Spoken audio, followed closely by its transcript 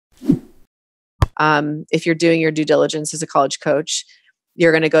if you're doing your due diligence as a college coach,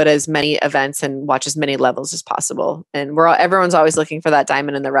 you're going to go to as many events and watch as many levels as possible. And everyone's always looking for that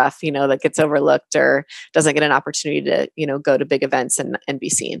diamond in the rough, that gets overlooked or doesn't get an opportunity to, go to big events and be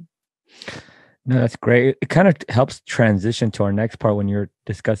seen. No, that's great. It kind of helps transition to our next part when you're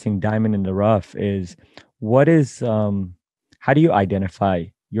discussing diamond in the rough is how do you identify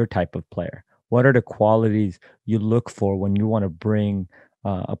your type of player? What are the qualities you look for when you want to bring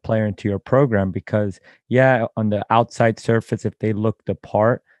a player into your program? Because on the outside surface, if they look the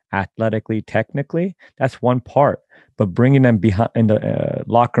part athletically, technically, that's one part. But bringing them behind in the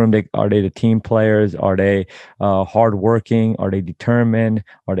locker room, are they the team players? Are they hardworking? Are they determined?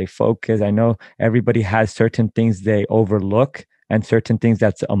 Are they focused? I know everybody has certain things they overlook and certain things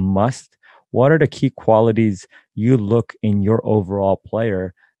that's a must. What are the key qualities you look in your overall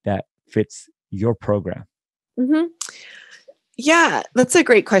player that fits your program? Mm-hmm. Yeah, that's a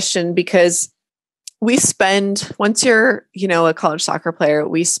great question because once you're, a college soccer player,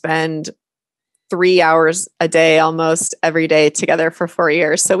 we spend 3 hours a day, almost every day together for 4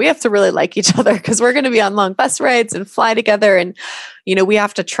 years. So we have to really like each other because we're going to be on long bus rides and fly together. And, we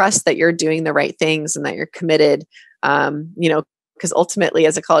have to trust that you're doing the right things and that you're committed, because ultimately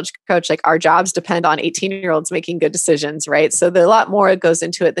as a college coach, like our jobs depend on 18-year-olds making good decisions, right? So there's a lot more that goes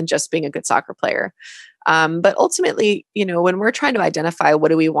into it than just being a good soccer player. But ultimately, when we're trying to identify what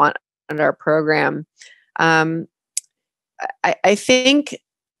do we want in our program, I think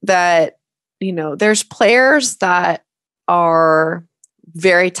that, there's players that are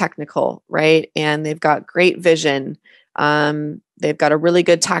very technical, right? And they've got great vision. They've got a really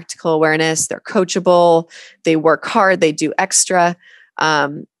good tactical awareness. They're coachable. They work hard. They do extra,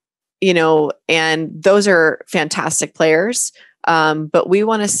 and those are fantastic players. But we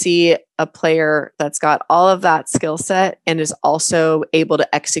want to see a player that's got all of that skill set and is also able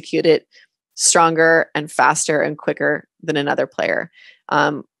to execute it stronger and faster and quicker than another player.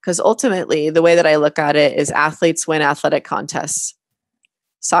 Because ultimately, the way that I look at it is athletes win athletic contests.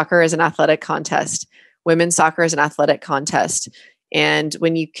 Soccer is an athletic contest. Women's soccer is an athletic contest. And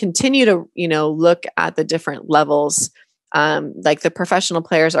when you continue to, look at the different levels, like the professional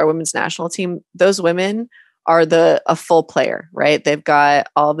players, our women's national team, those women are a full player, right? They've got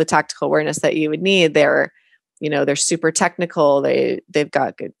all the tactical awareness that you would need. They're super technical. They've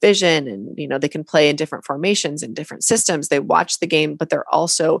got good vision and, they can play in different formations and different systems. They watch the game, but they're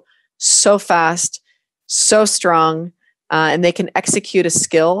also so fast, so strong, and they can execute a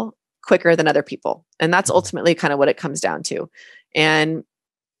skill quicker than other people. And that's ultimately kind of what it comes down to. And,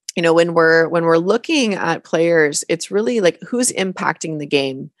 when we're looking at players, it's really like who's impacting the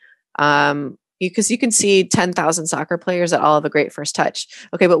game. Because you can see 10,000 soccer players that all have a great first touch.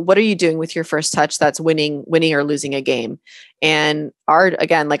 Okay, but what are you doing with your first touch that's winning or losing a game? And our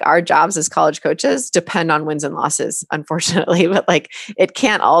jobs as college coaches depend on wins and losses, unfortunately. But it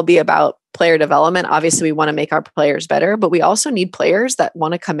can't all be about player development. Obviously, we want to make our players better, but we also need players that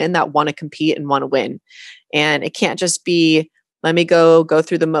want to come in, that want to compete and want to win. And it can't just be, let me go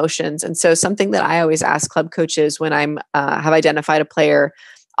through the motions. And so something that I always ask club coaches when I'm have identified a player,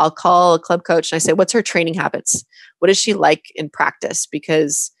 I'll call a club coach and I say, what's her training habits? What is she like in practice?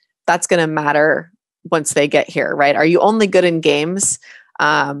 Because that's going to matter once they get here, right? Are you only good in games?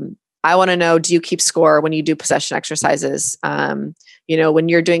 I want to know, do you keep score when you do possession exercises? When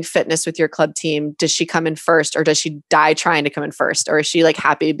you're doing fitness with your club team, does she come in first or does she die trying to come in first? Or is she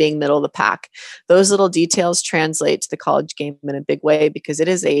happy being middle of the pack? Those little details translate to the college game in a big way because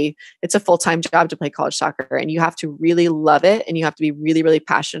it's a full-time job to play college soccer and you have to really love it and you have to be really, really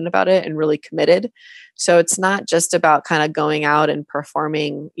passionate about it and really committed. So it's not just about kind of going out and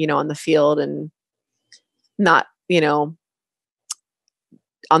performing, on the field and not,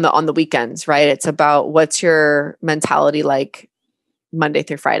 on the weekends, right? It's about what's your mentality like Monday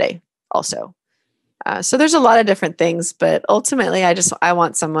through Friday also. So there's a lot of different things, but ultimately I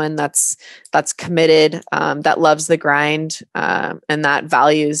want someone that's committed, that loves the grind, and that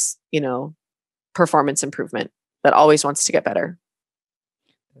values, performance improvement, that always wants to get better.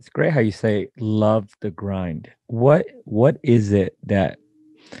 It's great how you say love the grind. What is it that,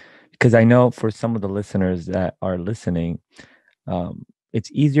 because I know for some of the listeners that are listening, it's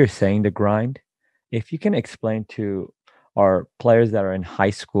easier saying the grind. If you can explain to our players that are in high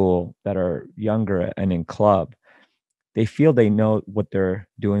school, that are younger and in club, they feel they know what they're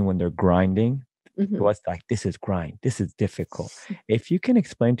doing when they're grinding. Mm-hmm. To us, this is grind. This is difficult. If you can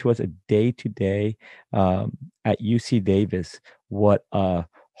explain to us a day-to-day at UC Davis, what a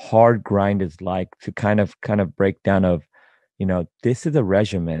hard grind is like, to kind of break down of, this is a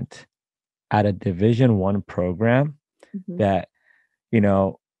regiment at a Division I program, mm-hmm. that,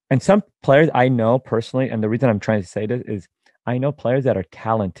 And some players I know personally, and the reason I'm trying to say this is I know players that are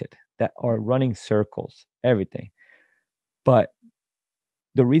talented, that are running circles, everything. But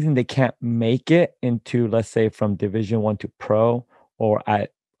the reason they can't make it into, let's say, from Division 1 to pro, or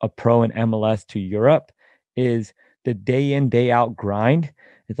at a pro in MLS to Europe, is the day in, day out grind.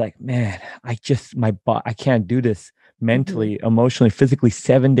 It's like, man, I can't do this mentally, emotionally, physically,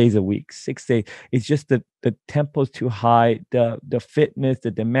 7 days a week, 6 days. It's just the tempo's too high, the fitness,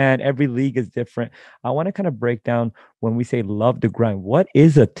 the demand, every league is different. I want to kind of break down, when we say love the grind, what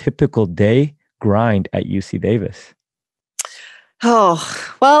is a typical day grind at UC Davis?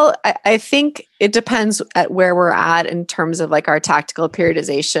 Oh, well, I think it depends at where we're at in terms of like our tactical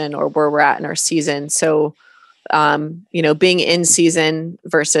periodization or where we're at in our season. So, being in season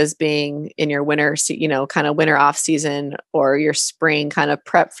versus being in your winter, kind of winter off season, or your spring kind of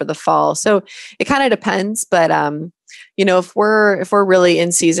prep for the fall. So it kind of depends, but, if we're really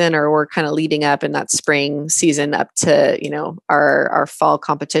in season, or we're kind of leading up in that spring season up to, our fall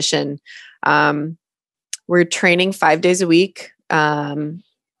competition, we're training 5 days a week.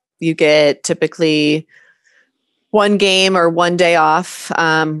 You get typically one game or one day off.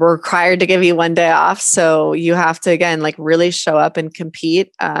 We're required to give you one day off. So you have to, again, like really show up and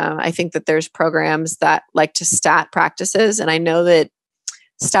compete. I think that there's programs that like to stat practices. And I know that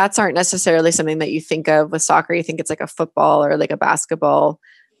stats aren't necessarily something that you think of with soccer. You think it's like a football or like a basketball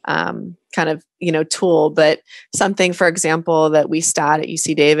kind of, tool. But something, for example, that we stat at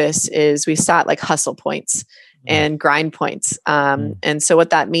UC Davis is we stat like hustle points and grind points. And so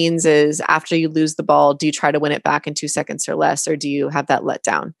what that means is, after you lose the ball, do you try to win it back in 2 seconds or less, or do you have that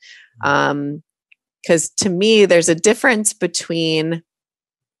letdown? Because to me, there's a difference between,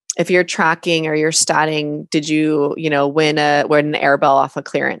 if you're tracking or you're statting, did you, win an air ball off a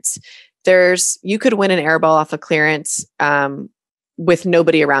clearance? You could win an air ball off a clearance with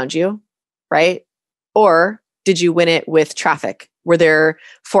nobody around you, right? Or did you win it with traffic? Were there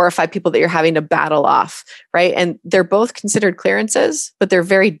 4 or 5 people that you're having to battle off, right? And they're both considered clearances, but they're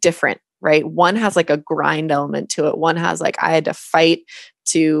very different, right? One has like a grind element to it. One has like, I had to fight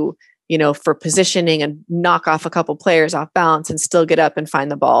to, for positioning and knock off a couple players off balance and still get up and find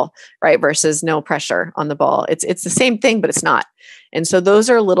the ball, right? Versus no pressure on the ball. It's the same thing, but it's not. And so those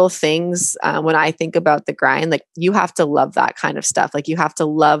are little things when I think about the grind, like you have to love that kind of stuff. Like you have to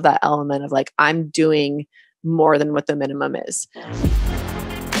love that element of like, I'm doing more than what the minimum is.